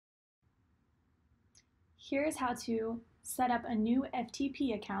Here's how to set up a new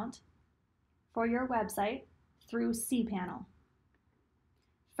FTP account for your website through CPANEL.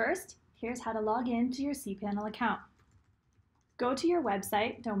 First, here's how to log in to your CPANEL account. Go to your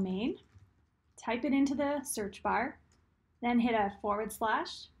website domain, type it into the search bar, then hit a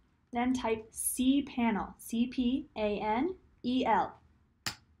 /, then type CPANEL, C-P-A-N-E-L.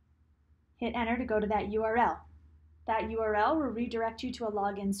 Hit enter to go to that URL. That URL will redirect you to a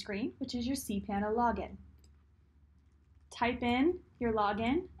login screen, which is your CPANEL login. Type in your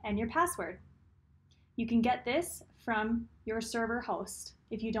login and your password. You can get this from your server host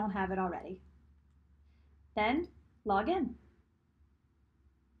if you don't have it already. Then log in.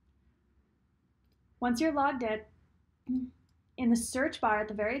 Once you're logged in the search bar at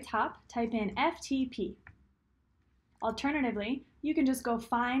the very top, type in FTP. Alternatively, you can just go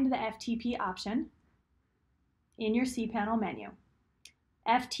find the FTP option in your CPANEL menu.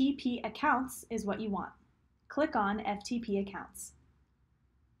 FTP accounts is what you want. Click on FTP accounts.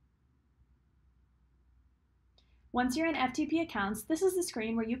 Once you're in FTP accounts, this is the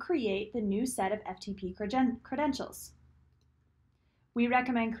screen where you create the new set of FTP credentials. We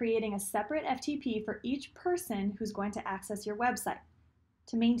recommend creating a separate FTP for each person who's going to access your website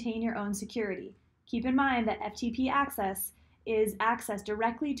to maintain your own security. Keep in mind that FTP access is access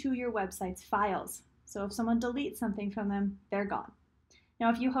directly to your website's files. So if someone deletes something from them, they're gone. Now,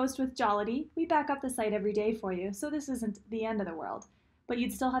 if you host with Jollity, we back up the site every day for you, so this isn't the end of the world, but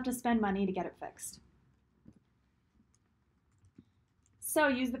you'd still have to spend money to get it fixed. So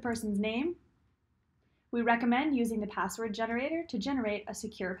use the person's name. We recommend using the password generator to generate a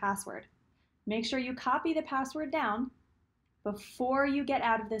secure password. Make sure you copy the password down before you get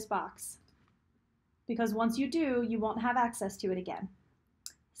out of this box, because once you do, you won't have access to it again.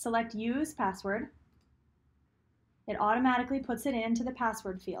 Select Use Password. It automatically puts it into the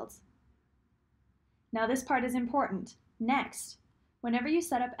password fields. Now this part is important. Next, whenever you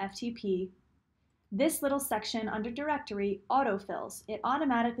set up FTP, this little section under directory autofills. It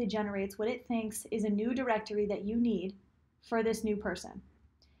automatically generates what it thinks is a new directory that you need for this new person.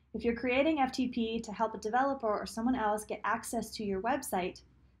 If you're creating FTP to help a developer or someone else get access to your website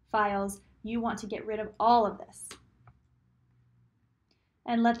files, you want to get rid of all of this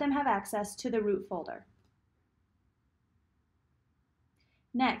and let them have access to the root folder.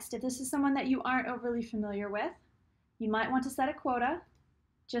 Next, if this is someone that you aren't overly familiar with, you might want to set a quota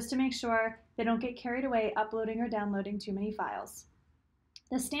just to make sure they don't get carried away uploading or downloading too many files.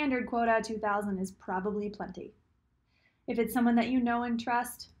 The standard quota 2000 is probably plenty. If it's someone that you know and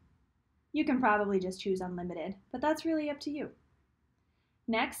trust, you can probably just choose unlimited, but that's really up to you.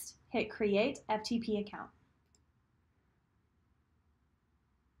 Next, hit Create FTP Account.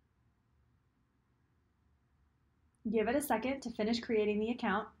 Give it a second to finish creating the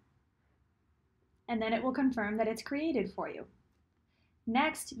account, and then it will confirm that it's created for you.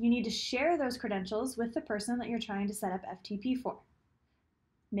 Next, you need to share those credentials with the person that you're trying to set up FTP for.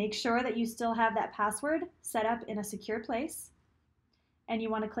 Make sure that you still have that password set up in a secure place, and you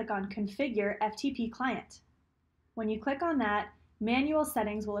want to click on Configure FTP Client. When you click on that, manual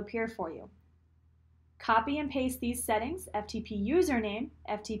settings will appear for you. Copy and paste these settings, FTP username,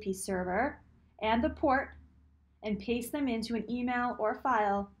 FTP server, and the port, and paste them into an email or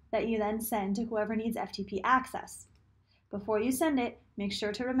file that you then send to whoever needs FTP access. Before you send it, make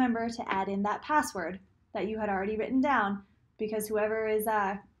sure to remember to add in that password that you had already written down, because whoever is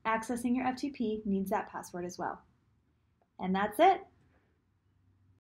accessing your FTP needs that password as well. And that's it.